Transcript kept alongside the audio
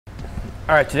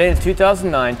Alright, today is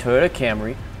 2009 Toyota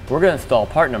Camry. We're going to install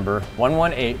part number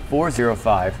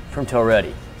 118405 from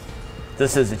TowReady.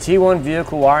 This is a T1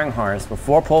 vehicle wiring harness with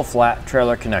 4-pole flat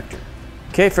trailer connector.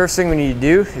 Okay, first thing we need to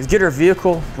do is get our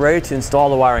vehicle ready to install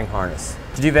the wiring harness.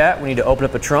 To do that, we need to open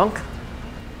up a trunk.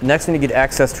 Next, we need to get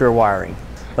access to our wiring.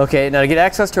 Okay, now to get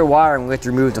access to our wiring, we have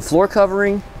to remove the floor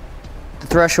covering, the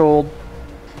threshold,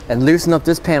 and loosen up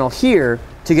this panel here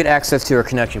to get access to our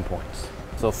connection points.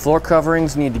 So floor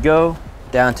coverings need to go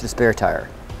down to the spare tire.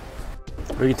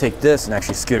 We can take this and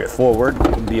actually scoot it forward.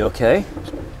 It'll be okay.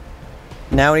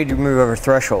 Now we need to remove our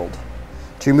threshold.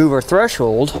 To remove our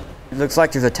threshold, it looks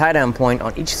like there's a tie down point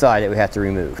on each side that we have to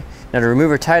remove. Now to remove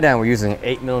our tie down, we're using an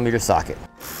 8mm socket.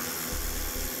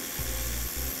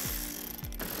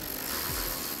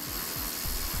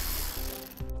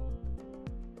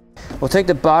 We'll take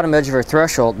the bottom edge of our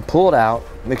threshold and pull it out.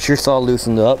 Make sure it's all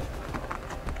loosened up.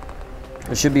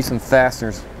 There should be some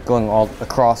fasteners going all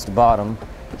across the bottom.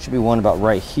 There should be one about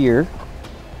right here.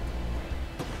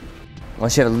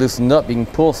 Once you have it loosened up, you can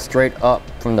pull straight up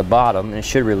from the bottom and it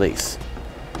should release.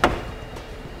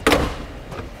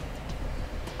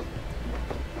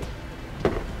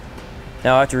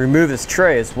 Now I have to remove this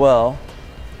tray as well.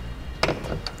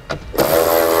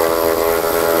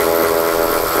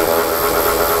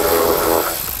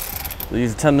 We'll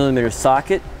use a 10mm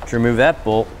socket to remove that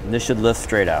bolt, and this should lift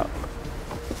straight out.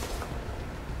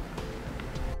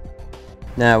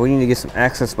 Now we need to get some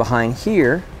access behind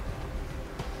here.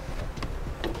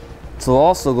 So we'll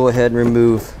also go ahead and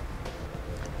remove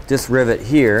this rivet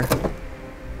here.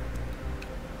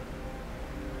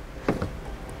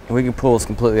 And we can pull this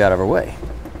completely out of our way.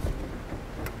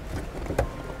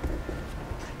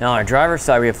 Now on our driver's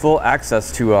side, we have full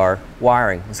access to our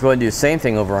wiring. Let's go ahead and do the same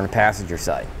thing over on the passenger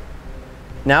side.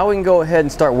 Now we can go ahead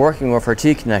and start working with our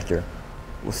T-connector.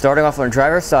 We're starting off on the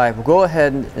driver's side. We'll go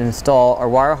ahead and install our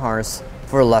wire harness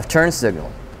for a left turn signal.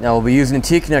 Now we'll be using the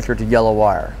T-connector to yellow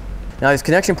wire. Now these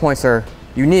connection points are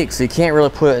unique, so you can't really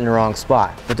put it in the wrong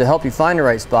spot. But to help you find the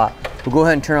right spot, we'll go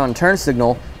ahead and turn on the turn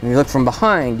signal. When you look from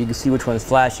behind, you can see which one is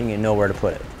flashing and know where to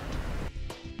put it.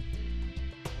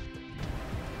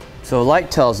 So the light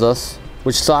tells us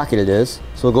which socket it is.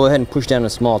 So we'll go ahead and push down a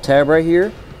small tab right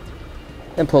here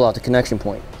and pull out the connection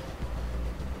point.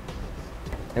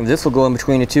 And this will go in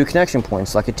between the two connection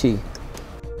points like a T.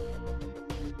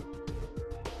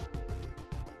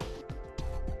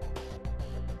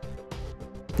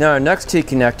 Now our next T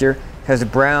connector has the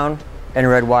brown and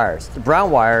red wires. The brown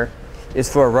wire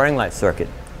is for a running light circuit.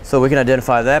 So we can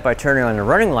identify that by turning on the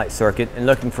running light circuit and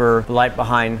looking for the light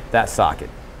behind that socket.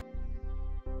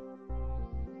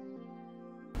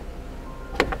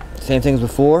 Same thing as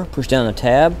before, push down the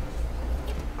tab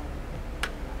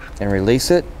and release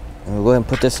it. And we'll go ahead and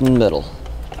put this in the middle.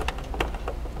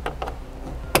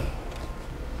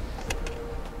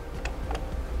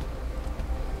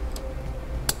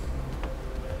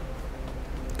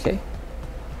 Okay.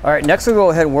 Alright, next we'll go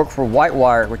ahead and work for white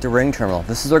wire with the ring terminal.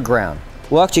 This is our ground.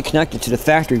 We'll actually connect it to the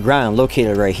factory ground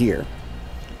located right here.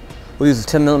 We'll use a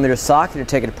 10mm socket to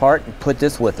take it apart and put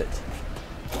this with it.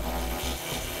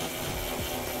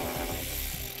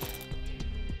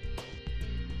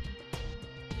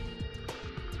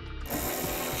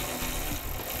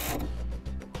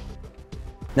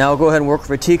 Now we'll go ahead and work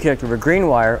for a T-connector with a green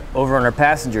wire over on our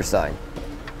passenger side.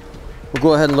 We'll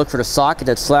go ahead and look for the socket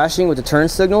that's flashing with the turn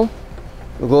signal.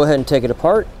 We'll go ahead and take it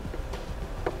apart,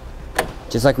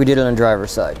 just like we did on the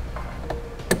driver's side.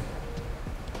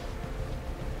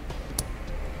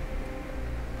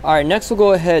 Alright, next we'll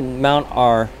go ahead and mount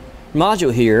our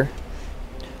module here.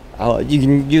 You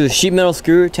can use a sheet metal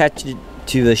screw attached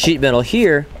to the sheet metal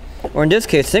here, or in this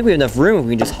case, I think we have enough room.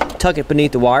 We can just tuck it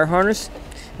beneath the wire harness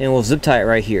and we'll zip tie it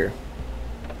right here.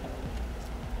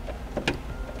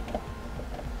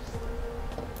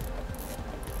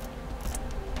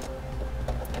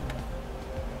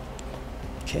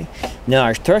 Okay, now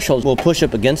our threshold will push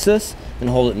up against this and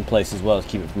hold it in place as well to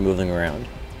keep it from moving around.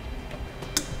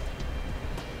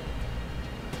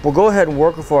 We'll go ahead and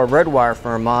work with our red wire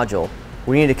from our module.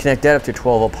 We need to connect that up to a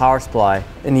 12-volt power supply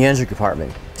in the engine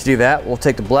compartment. To do that, we'll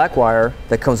take the black wire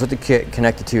that comes with the kit and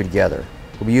connect the two together.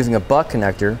 We'll be using a buck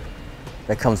connector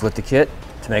that comes with the kit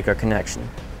to make our connection.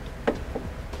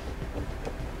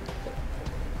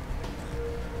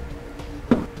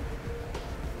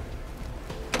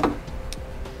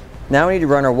 Now we need to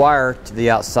run our wire to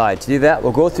the outside. To do that,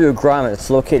 we'll go through a grommet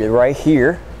that's located right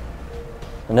here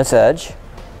on this edge.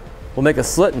 We'll make a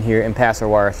slit in here and pass our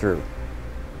wire through.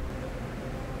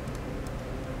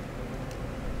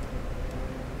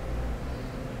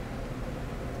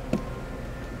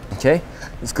 Okay,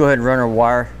 let's go ahead and run our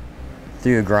wire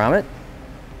through the grommet.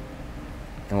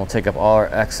 and we'll take up all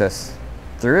our excess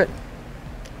through it,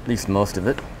 at least most of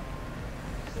it.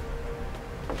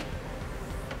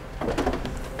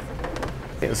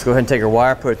 Okay, let's go ahead and take our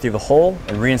wire, put it through the hole,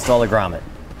 and reinstall the grommet.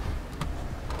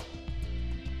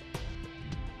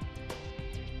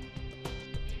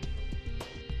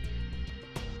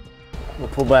 We'll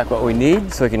pull back what we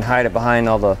need so we can hide it behind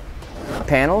all the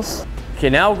panels. Okay,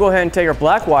 now we'll go ahead and take our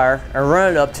black wire and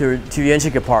run it up to the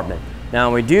engine compartment. Now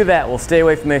when we do that, we'll stay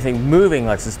away from anything moving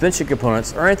like suspension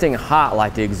components or anything hot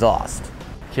like the exhaust.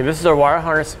 Okay, this is our wire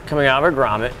harness coming out of our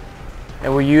grommet,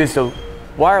 and we use the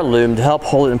wire loom to help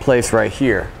hold it in place right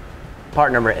here.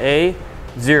 Part number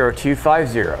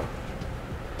A0250.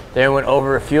 Then we went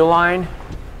over a fuel line,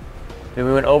 then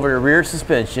we went over the rear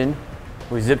suspension.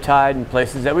 We zip tied in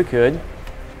places that we could,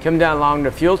 come down along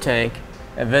the fuel tank,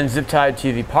 and then zip tied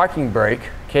to the parking brake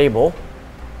cable.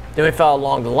 Then we followed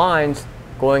along the lines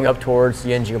going up towards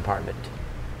the engine compartment.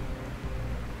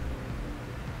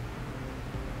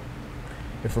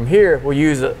 And from here, we'll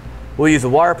use a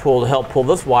wire pull to help pull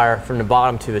this wire from the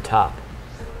bottom to the top.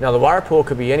 Now the wire pull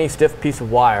could be any stiff piece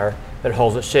of wire that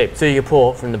holds its shape, so you can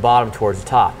pull it from the bottom towards the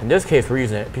top. In this case, we're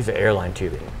using a piece of airline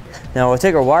tubing. Now we'll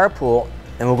take our wire pull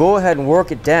and we'll go ahead and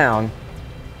work it down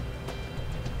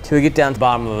till we get down to the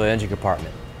bottom of the engine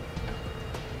compartment.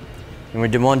 And we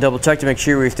did one double check to make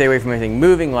sure we stay away from anything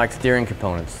moving like steering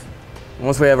components. And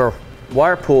once we have our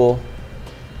wire pull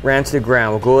ran to the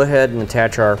ground, we'll go ahead and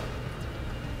attach our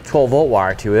 12-volt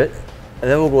wire to it,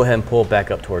 and then we'll go ahead and pull it back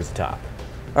up towards the top.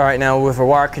 All right, now with our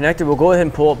wire connected, we'll go ahead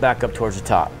and pull it back up towards the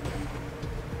top.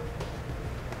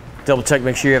 Double check,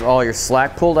 make sure you have all your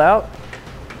slack pulled out.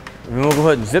 And then we'll go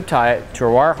ahead and zip tie it to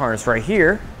our wire harness right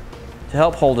here to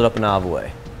help hold it up and out of the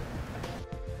way.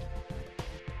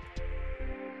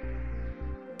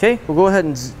 Okay, we'll go ahead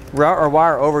and route our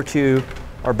wire over to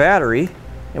our battery,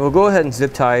 and we'll go ahead and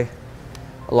zip tie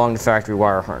along the factory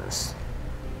wire harness.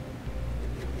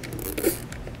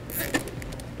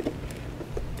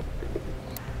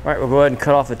 All right, we'll go ahead and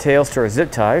cut off the tails to our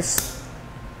zip ties.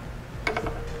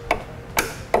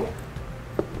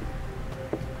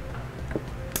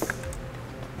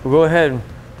 We'll go ahead and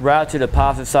route to the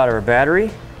positive side of our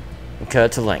battery and cut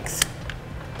it to length.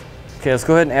 Okay, let's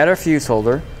go ahead and add our fuse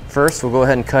holder. First, we'll go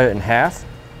ahead and cut it in half,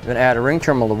 then add a ring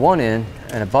terminal to one end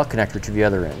and a butt connector to the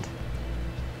other end.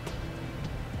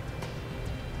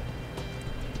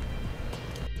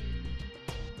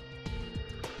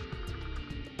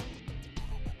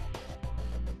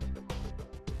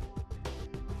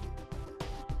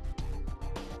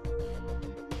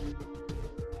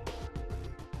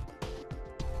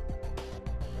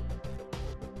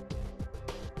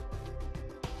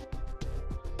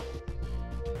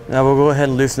 Now we'll go ahead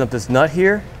and loosen up this nut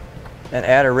here and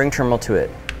add a ring terminal to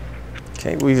it.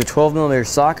 Okay, we'll use a 12mm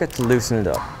socket to loosen it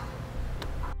up.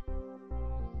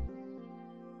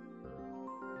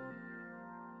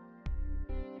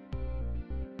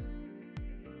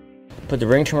 Put the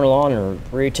ring terminal on and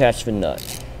reattach the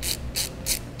nut.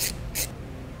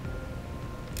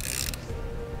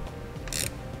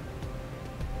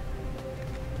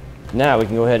 Now we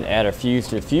can go ahead and add our fuse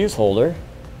to the fuse holder.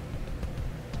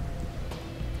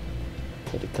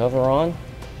 Put the cover on,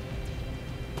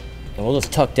 and we'll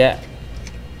just tuck that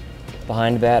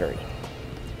behind the battery.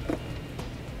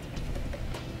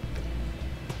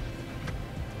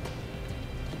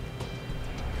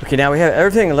 Okay, now we have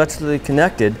everything electrically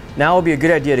connected. Now will be a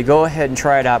good idea to go ahead and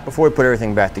try it out before we put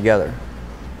everything back together.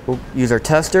 We'll use our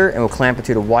tester and we'll clamp it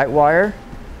to the white wire.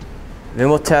 Then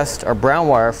we'll test our brown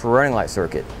wire for running light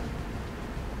circuit.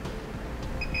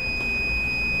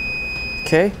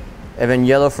 Okay. And then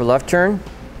yellow for left turn,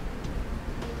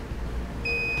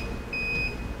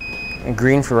 and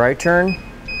green for right turn.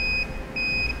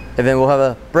 And then we'll have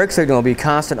a brake signal will be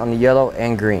constant on the yellow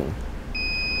and green.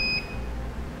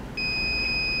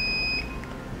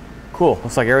 Cool,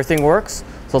 looks like everything works.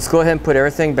 So let's go ahead and put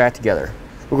everything back together.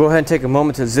 We'll go ahead and take a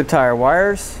moment to zip tie our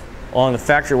wires along the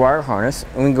factory wire harness,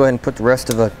 and we can go ahead and put the rest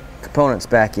of the components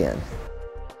back in.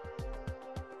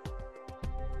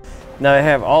 Now that I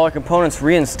have all our components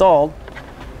reinstalled,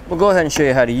 we'll go ahead and show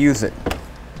you how to use it.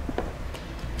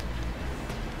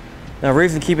 Now the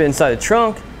reason to keep it inside the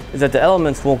trunk is that the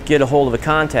elements won't get a hold of the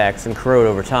contacts and corrode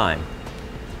over time.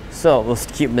 So let's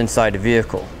keep them inside the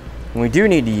vehicle. When we do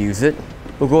need to use it,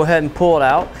 we'll go ahead and pull it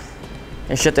out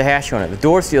and shut the hatch on it. The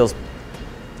door seal's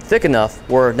thick enough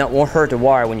where it won't hurt the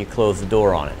wire when you close the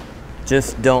door on it.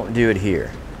 Just don't do it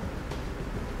here.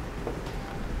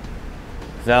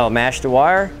 That'll mash the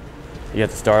wire. You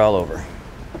have to start all over.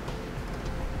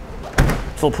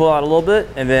 So we'll pull out a little bit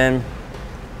and then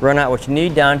run out what you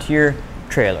need down to your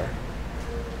trailer.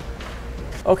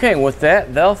 Okay, and with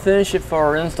that, that'll finish it for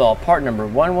our install, part number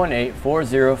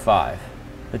 118405.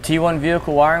 The T1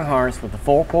 vehicle wiring harness with the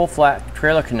 4-pole flat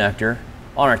trailer connector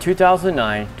on our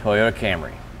 2009 Toyota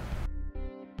Camry.